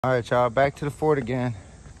All right, y'all, back to the Ford again.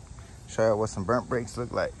 Show you what some burnt brakes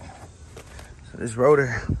look like. So this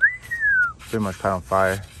rotor pretty much caught on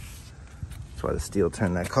fire. That's why the steel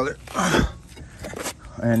turned that color.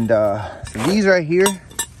 And so these right here,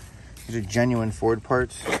 these are genuine Ford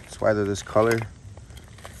parts. That's why they're this color.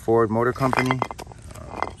 Ford Motor Company.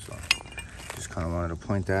 So just kind of wanted to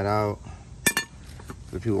point that out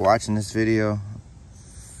for the people watching this video.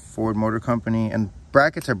 Ford Motor Company, and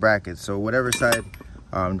brackets are brackets. So whatever side,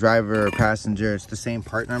 driver or passenger, it's the same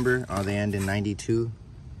part number. They end in 92.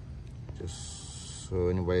 Just so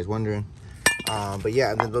anybody's wondering. But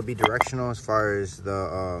yeah, and then they'll be directional as far as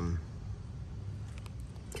the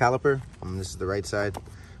caliper. This is the right side.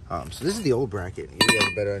 So this is the old bracket. You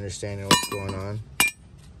have a better understanding of what's going on.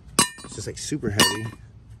 It's just like super heavy.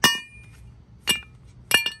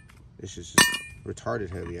 This is just retarded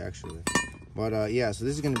heavy actually. But yeah, so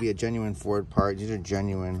this is going to be a genuine Ford part. These are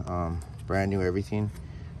genuine, brand new everything.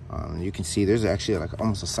 You can see there's actually like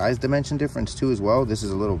almost a size dimension difference too as well. This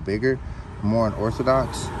is a little bigger, more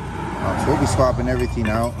unorthodox. So we'll be swapping everything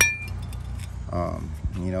out.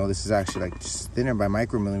 You know, this is actually like just thinner by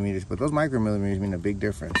micromillimeters, but those micromillimeters mean a big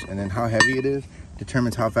difference. And then how heavy it is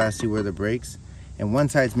determines how fast you wear the brakes. And one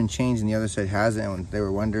side's been changed and the other side hasn't. And they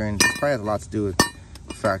were wondering, this probably has a lot to do with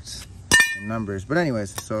facts and numbers. But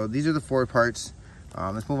anyways, so these are the Ford parts.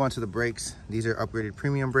 Let's move on to the brakes. These are upgraded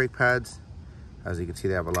premium brake pads. As you can see,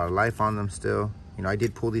 they have a lot of life on them still. You know, I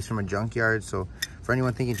did pull these from a junkyard. So for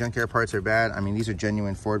anyone thinking junkyard parts are bad, I mean, these are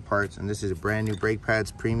genuine Ford parts. And this is a brand new brake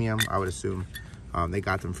pads, premium, I would assume. They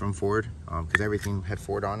got them from Ford because everything had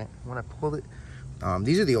Ford on it when I pulled it.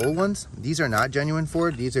 These are the old ones. These are not genuine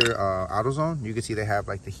Ford. These are AutoZone. You can see they have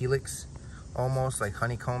like the helix, almost like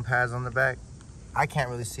honeycomb pads on the back. I can't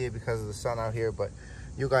really see it because of the sun out here, but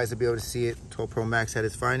you guys will be able to see it. 12 Pro Max at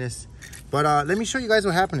its finest. But let me show you guys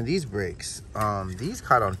what happened to these brakes. These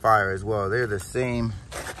caught on fire as well. They're the same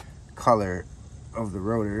color of the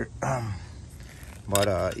rotor.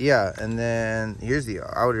 But yeah, and then here's the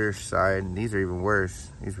outer side. These are even worse.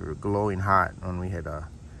 These were glowing hot when we had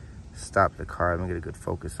stopped the car. Let me get a good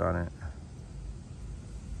focus on it.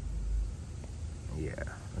 Yeah,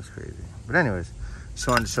 that's crazy. But anyways, just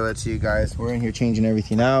wanted to show that to you guys. We're in here changing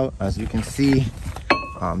everything out. As you can see,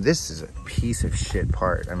 this is a piece of shit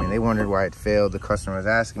part. I mean, they wondered why it failed. The customer was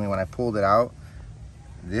asking me when I pulled it out.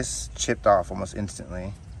 This chipped off almost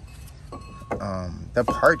instantly. The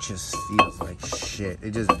part just feels like shit.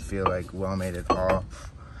 It doesn't feel like well made at all.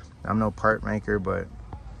 I'm no part maker, but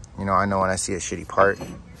you know, I know when I see a shitty part.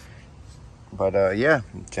 But yeah,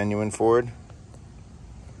 genuine Ford.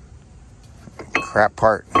 Crap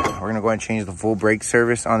part. We're gonna go ahead and change the full brake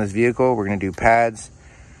service on this vehicle. We're gonna do pads,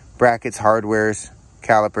 brackets, hardwares,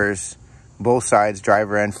 calipers, both sides,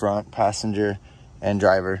 driver and front, passenger and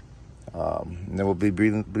driver. And then we'll be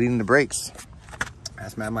bleeding the brakes.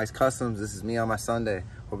 That's Mad Mike's Customs. This is me on my Sunday.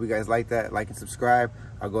 Hope you guys like that. Like and subscribe.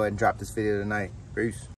 I'll go ahead and drop this video tonight. Peace.